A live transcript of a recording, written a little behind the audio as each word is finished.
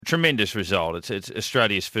tremendous result. It's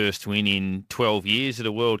Australia's first win in 12 years at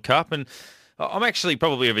a World Cup, and I'm actually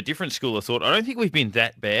probably of a different school of thought. I don't think we've been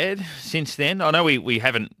that bad since then. I know we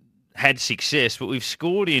haven't had success, but we've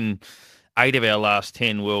scored in 8 of our last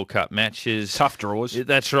 10 World Cup matches. Tough draws.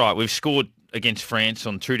 That's right. We've scored against France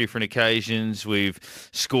on 2 different occasions. We've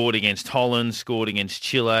scored against Holland, scored against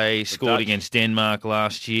Chile, scored against Denmark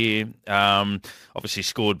last year. Obviously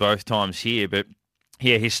scored both times here, but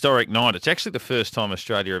yeah, historic night. It's actually the first time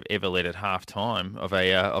Australia have ever led at half time of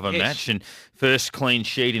a match, and first clean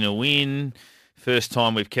sheet in a win. First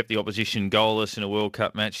time we've kept the opposition goalless in a World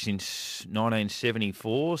Cup match since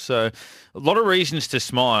 1974. So a lot of reasons to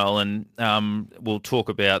smile, and we'll talk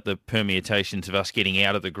about the permutations of us getting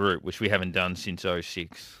out of the group, which we haven't done since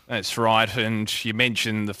 2006. That's right. And you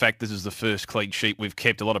mentioned the fact this is the first clean sheet we've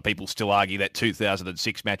kept. A lot of people still argue that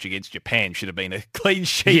 2006 match against Japan should have been a clean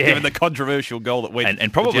sheet, given the controversial goal that went.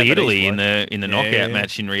 And probably Italy in the knockout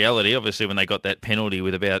match in reality, obviously, when they got that penalty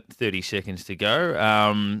with about 30 seconds to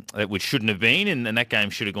go, which shouldn't have been. And that game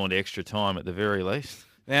should have gone to extra time at the very least.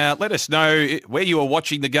 Now, let us know where you were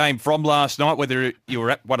watching the game from last night, whether you were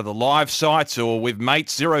at one of the live sites or with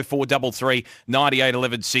mates, 0433 98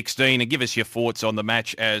 11 16, and give us your thoughts on the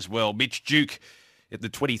match as well. Mitch Duke at the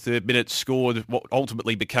 23rd minute scored what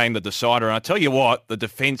ultimately became the decider. And I tell you what, the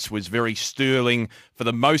defence was very sterling. For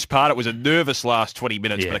the most part, it was a nervous last 20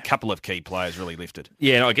 minutes, but a couple of key players really lifted.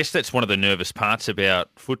 Yeah, I guess that's one of the nervous parts about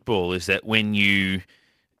football, is that when you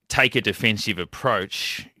take a defensive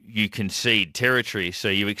approach, you concede territory. So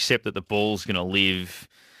you accept that the ball's going to live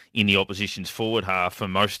in the opposition's forward half for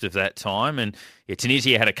most of that time. And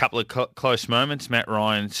Tunisia had a couple of close moments. Matt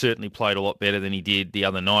Ryan certainly played a lot better than he did the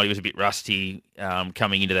other night. He was a bit rusty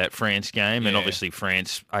coming into that France game, and obviously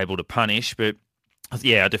France able to punish. But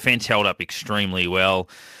our defence held up extremely well.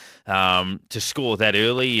 To score that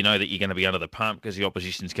early, you know that you're going to be under the pump because the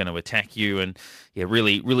opposition's going to attack you, and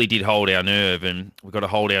really did hold our nerve, and we've got to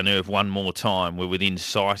hold our nerve one more time. We're within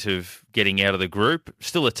sight of getting out of the group.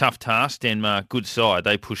 Still a tough task. Denmark, good side.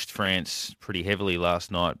 They pushed France pretty heavily last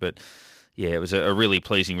night, but it was a really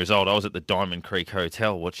pleasing result. I was at the Diamond Creek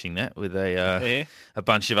Hotel watching that with a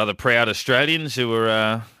bunch of other proud Australians who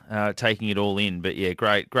were taking it all in. But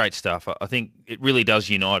great stuff. I think it really does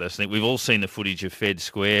unite us. I think we've all seen the footage of Fed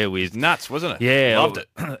Square with nuts, wasn't it? Yeah, loved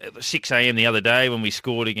it. 6 a.m. the other day when we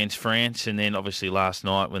scored against France, and then obviously last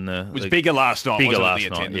night when it was bigger last night. Bigger wasn't last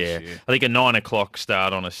it, night. Yeah, I think a 9 o'clock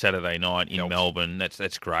start on a Saturday night in Melbourne.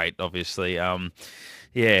 That's great. Obviously.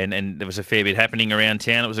 And there was a fair bit happening around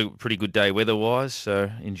town. It was a pretty good day weather-wise,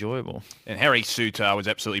 so enjoyable. And Harry Souttar was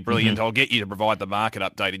absolutely brilliant. I'll get you to provide the market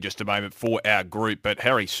update in just a moment for our group. But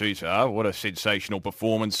Harry Souttar, what a sensational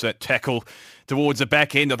performance. That tackle towards the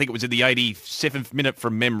back end, I think it was in the 87th minute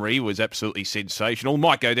from memory, was absolutely sensational.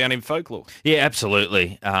 Might go down in folklore. Yeah,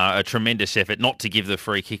 absolutely. A tremendous effort not to give the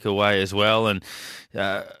free kick away as well. And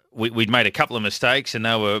we'd made a couple of mistakes, and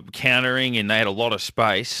they were countering, and they had a lot of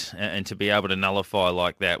space, and to be able to nullify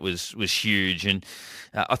like that was huge. And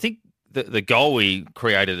I think the goal we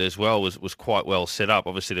created as well was quite well set up.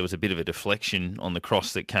 Obviously, there was a bit of a deflection on the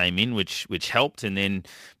cross that came in, which helped,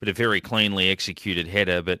 but a very cleanly executed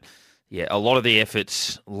header. But a lot of the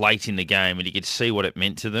efforts late in the game, and you could see what it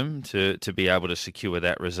meant to them to be able to secure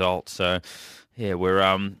that result. So,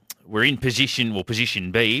 we're in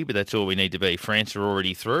position B, but that's all we need to be. France are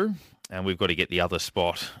already through, and we've got to get the other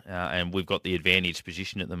spot, and we've got the advantage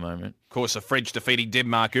position at the moment. Of course, the French defeating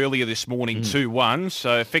Denmark earlier this morning 2-1,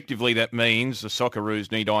 so effectively that means the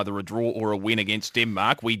Socceroos need either a draw or a win against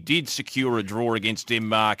Denmark. We did secure a draw against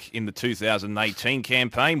Denmark in the 2018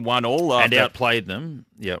 campaign, 1-1. And outplayed them,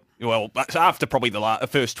 yep. Well, after probably the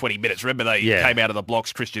first 20 minutes. Remember, they came out of the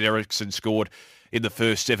blocks. Christian Eriksen scored in the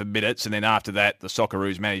first 7 minutes, and then after that, the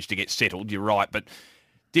Socceroos managed to get settled. You're right, but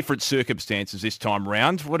different circumstances this time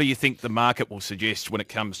round. What do you think the market will suggest when it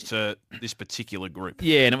comes to this particular group?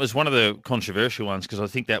 Yeah, and it was one of the controversial ones because I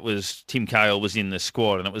think that was Tim Cahill was in the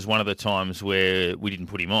squad, and it was one of the times where we didn't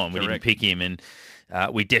put him on. Correct. We didn't pick him,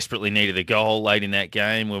 and we desperately needed a goal late in that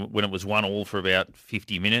game when it was 1-1 for about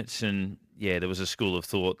 50 minutes, and there was a school of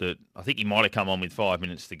thought that I think he might have come on with 5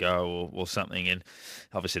 minutes to go or something. And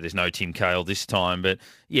obviously there's no Tim Cahill this time. But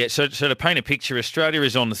so to paint a picture, Australia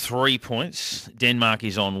is on 3 points. Denmark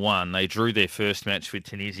is on 1. They drew their first match with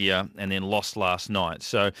Tunisia and then lost last night.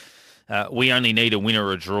 So we only need a win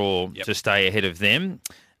or a draw to stay ahead of them,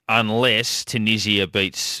 unless Tunisia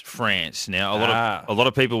beats France. Now, a lot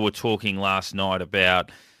of people were talking last night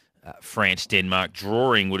about France-Denmark.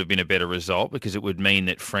 Drawing would have been a better result because it would mean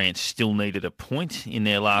that France still needed a point in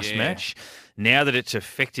their last match. Now that it's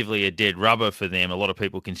effectively a dead rubber for them, a lot of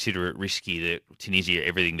people consider it risky that Tunisia,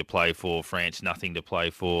 everything to play for, France, nothing to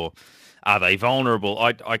play for. Are they vulnerable?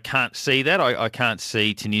 I can't see that. I can't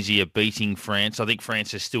see Tunisia beating France. I think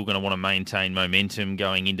France is still going to want to maintain momentum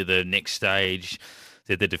going into the next stage.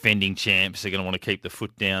 They're the defending champs. They're going to want to keep the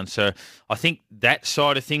foot down. So I think that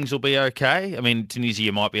side of things will be okay. I mean,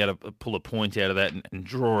 Tunisia might be able to pull a point out of that and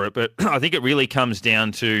draw it. But I think it really comes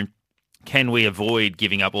down to, can we avoid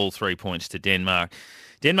giving up all 3 points to Denmark?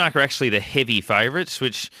 Denmark are actually the heavy favourites,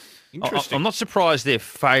 which I'm not surprised they're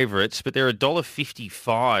favourites, but they're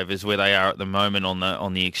 $1.55 is where they are at the moment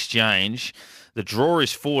on the exchange. The draw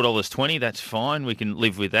is $4.20. That's fine. We can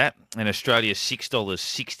live with that. And Australia's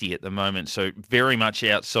 $6.60 at the moment. So very much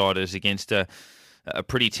outsiders against a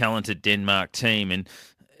pretty talented Denmark team. And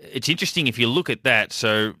it's interesting if you look at that.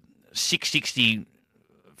 So $6.60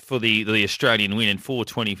 for the Australian win and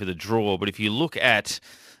 $4.20 for the draw. But if you look at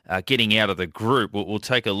getting out of the group, we'll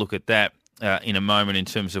take a look at that in a moment in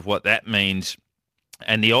terms of what that means.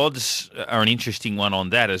 And the odds are an interesting one on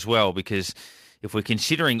that as well, because if we're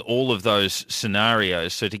considering all of those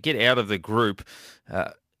scenarios, so to get out of the group,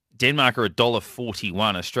 Denmark are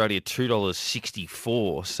 $1.41, Australia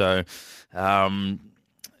 $2.64. So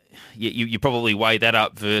you probably weigh that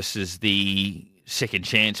up versus the second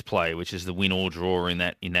chance play, which is the win or draw in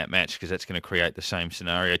that match, because that's going to create the same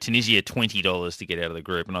scenario. Tunisia $20 to get out of the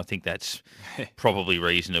group, and I think that's probably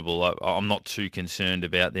reasonable. I'm not too concerned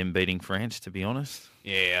about them beating France, to be honest.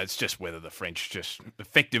 Yeah, it's just whether the French just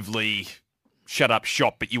effectively shut up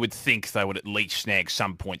shop, but you would think they would at least snag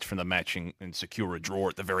some points from the match and secure a draw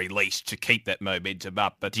at the very least to keep that momentum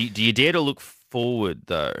up. But do you dare to look forward,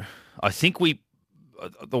 though? I think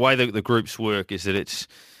the way the groups work is that it's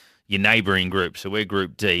your neighbouring group. So we're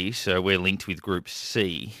Group D, so we're linked with Group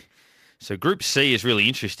C. So Group C is really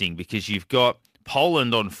interesting because you've got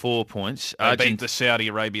Poland on 4 points. They beat the Saudi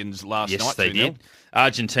Arabians last night. Yes, they did.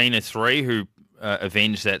 Argentina 3, who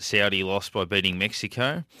avenged that Saudi loss by beating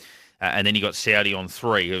Mexico. And then you got Saudi on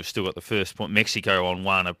 3, who've still got the first point. Mexico on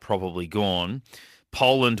 1 are probably gone.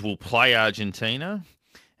 Poland will play Argentina,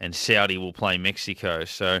 and Saudi will play Mexico.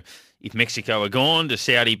 So if Mexico are gone, does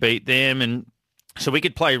Saudi beat them? And so we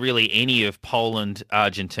could play really any of Poland,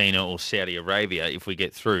 Argentina, or Saudi Arabia if we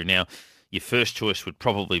get through. Now, your first choice would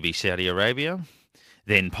probably be Saudi Arabia,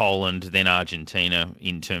 then Poland, then Argentina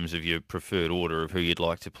in terms of your preferred order of who you'd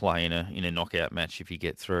like to play in a knockout match if you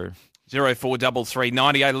get through. 0433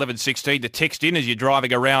 98 11 16 to text in as you're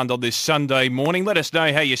driving around on this Sunday morning. Let us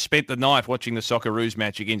know how you spent the night watching the Socceroos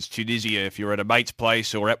match against Tunisia, if you're at a mate's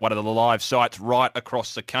place or at one of the live sites right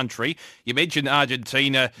across the country. You mentioned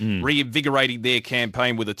Argentina reinvigorating their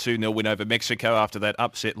campaign with a 2-0 win over Mexico after that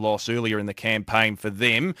upset loss earlier in the campaign for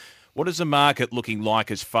them. What is the market looking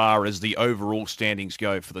like as far as the overall standings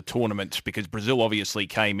go for the tournament? Because Brazil obviously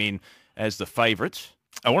came in as the favourites.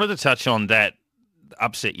 I wanted to touch on that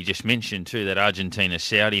upset you just mentioned too, that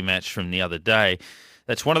Argentina-Saudi match from the other day.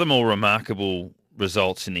 That's one of the more remarkable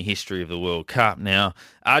results in the history of the World Cup. Now,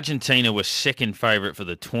 Argentina was second favourite for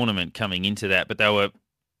the tournament coming into that, but they were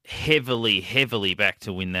heavily back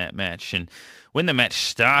to win that match. And when the match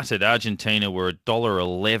started, Argentina were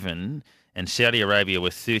 $1.11 and Saudi Arabia were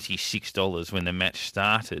 $36 when the match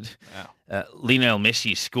started. Wow. Lionel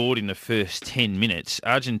Messi scored in the first 10 minutes.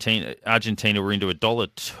 Argentina were into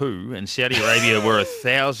 $1.02 and Saudi Arabia were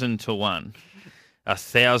 1,000 to 1.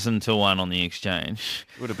 1,000 to 1 on the exchange.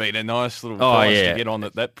 Would have been a nice little price to get on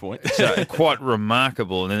at that point. So quite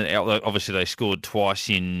remarkable. And then obviously they scored twice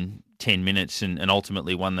in 10 minutes and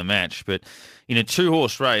ultimately won the match. But in a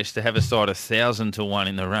two-horse race, to have a side 1,000 to 1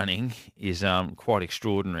 in the running is quite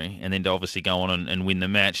extraordinary. And then to obviously go on and win the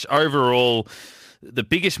match. Overall, the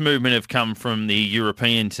biggest movement have come from the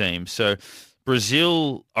European teams. So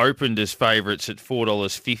Brazil opened as favourites at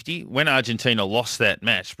 $4.50. When Argentina lost that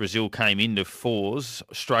match, Brazil came into fours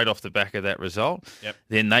straight off the back of that result. Yep.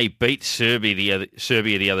 Then they beat Serbia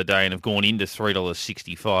the other day and have gone into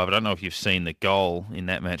 $3.65. I don't know if you've seen the goal in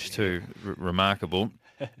that match too. Remarkable.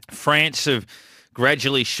 France have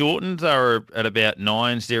gradually shortened. They're at about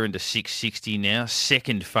 9s. They're into $6.60 now.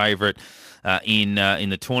 Second favourite in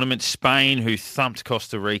the tournament. Spain, who thumped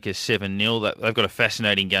Costa Rica 7-0. They've got a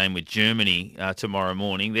fascinating game with Germany tomorrow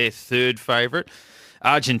morning. They're third favourite.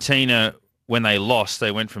 Argentina, when they lost,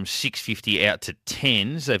 they went from $6.50 out to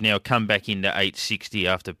 10s. They've now come back into $8.60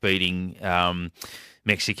 after beating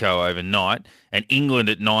Mexico overnight. And England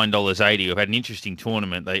at $9.80 have had an interesting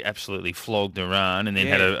tournament. They absolutely flogged Iran and then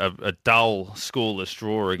had a dull scoreless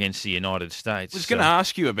draw against the United States. I was going to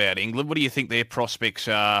ask you about England. What do you think their prospects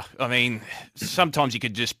are? I mean, sometimes you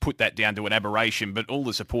could just put that down to an aberration, but all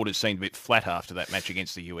the supporters seemed a bit flat after that match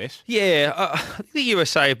against the US. Yeah, I think the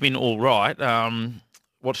USA have been all right.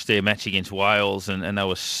 Watched their match against Wales and they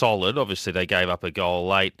were solid. Obviously, they gave up a goal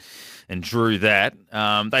late and drew that.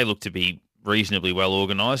 They looked to be reasonably well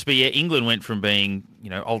organised. But yeah, England went from being,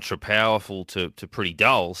 ultra powerful to pretty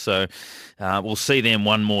dull. So we'll see them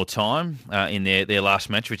one more time in their last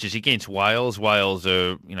match, which is against Wales. Wales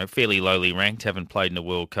are, fairly lowly ranked, haven't played in the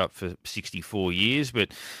World Cup for 64 years.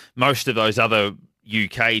 But most of those other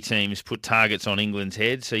UK teams put targets on England's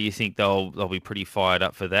head, so you think they'll be pretty fired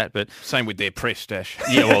up for that. But same with their press, Dash.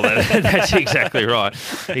 Yeah, well, that's exactly right,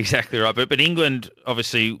 exactly right. But England,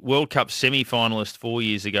 obviously, World Cup semi-finalist 4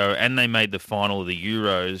 years ago, and they made the final of the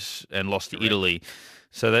Euros and lost to Italy.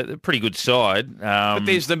 So they're a pretty good side. But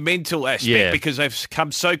there's the mental aspect because they've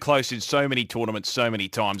come so close in so many tournaments so many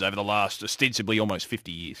times over the last ostensibly almost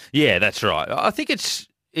 50 years. Yeah, that's right. I think it's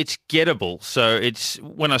gettable. So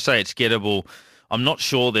when I say it's gettable, I'm not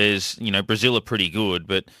sure there's, Brazil are pretty good,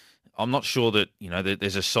 but I'm not sure that, that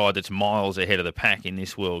there's a side that's miles ahead of the pack in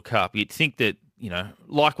this World Cup. You'd think that,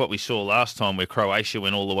 like what we saw last time where Croatia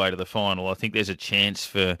went all the way to the final, I think there's a chance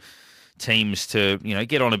for teams to,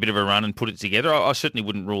 get on a bit of a run and put it together. I certainly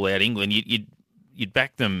wouldn't rule out England. You'd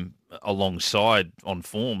back them alongside on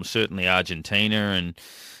form, certainly Argentina, and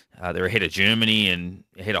they're ahead of Germany and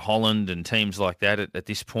ahead of Holland and teams like that at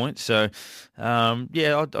this point. So,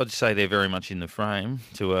 I'd say they're very much in the frame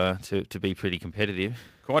to be pretty competitive.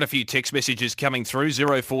 Quite a few text messages coming through,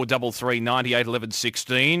 0433 98 11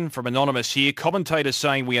 16. From Anonymous here, commentators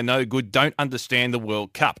saying we are no good, don't understand the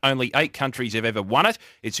World Cup. Only 8 countries have ever won it.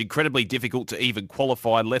 It's incredibly difficult to even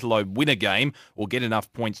qualify, let alone win a game or get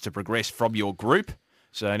enough points to progress from your group.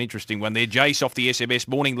 So an interesting one there. Jace off the SMS.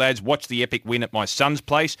 Morning, lads. Watch the epic win at my son's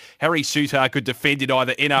place. Harry Sutar could defend in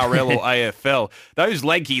either NRL or AFL. Those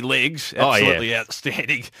lanky legs, absolutely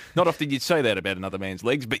outstanding. Not often you'd say that about another man's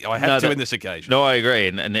legs, but I have to in this occasion. No, I agree.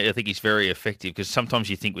 And I think he's very effective because sometimes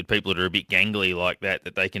you think with people that are a bit gangly like that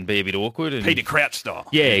they can be a bit awkward. And, Peter Crouch style.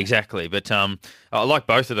 Yeah, exactly. But I like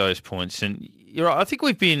both of those points. And you're right. I think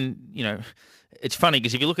we've been, it's funny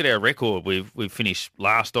because if you look at our record, we've finished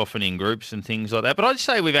last often in groups and things like that. But I'd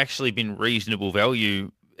say we've actually been reasonable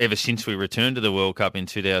value ever since we returned to the World Cup in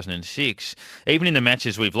 2006. Even in the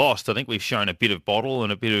matches we've lost, I think we've shown a bit of bottle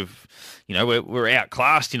and a bit of, we're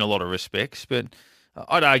outclassed in a lot of respects. But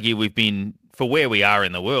I'd argue we've been, for where we are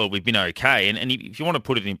in the world, we've been okay. And if you want to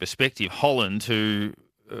put it in perspective, Holland, who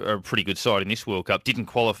are a pretty good side in this World Cup, didn't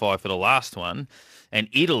qualify for the last one. And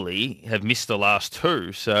Italy have missed the last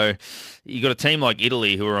 2. So you've got a team like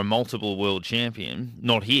Italy who are a multiple world champion,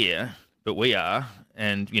 not here, but we are.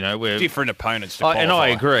 And, we're... different opponents to qualify. And I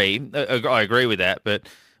agree. I agree with that. But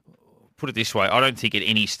put it this way, I don't think at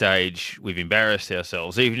any stage we've embarrassed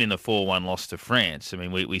ourselves, even in the 4-1 loss to France. I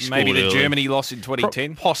mean, we scored maybe the early. Germany loss in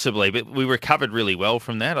 2010? Possibly, but we recovered really well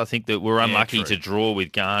from that. I think that we're unlucky to draw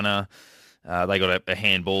with Ghana. They got a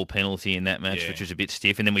handball penalty in that match, which was a bit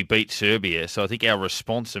stiff, and then we beat Serbia. So I think our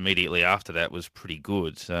response immediately after that was pretty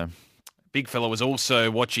good. So, Big fella was also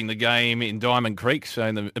watching the game in Diamond Creek, so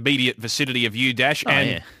in the immediate vicinity of you, Dash.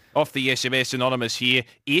 Off the SMS, Anonymous here,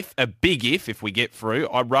 if we get through,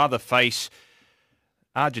 I'd rather face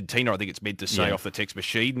Argentina, I think it's meant to say off the text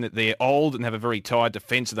machine, that they're old and have a very tired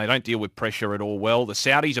defence and they don't deal with pressure at all well. The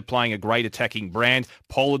Saudis are playing a great attacking brand.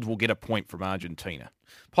 Pollard will get a point from Argentina.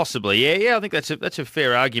 Possibly, yeah. I think that's a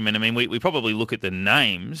fair argument. I mean, we probably look at the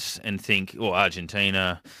names and think,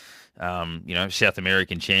 Argentina, South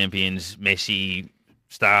American champions, Messi,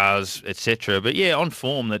 stars, etc. But yeah, on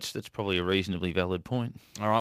form, that's probably a reasonably valid point. All right.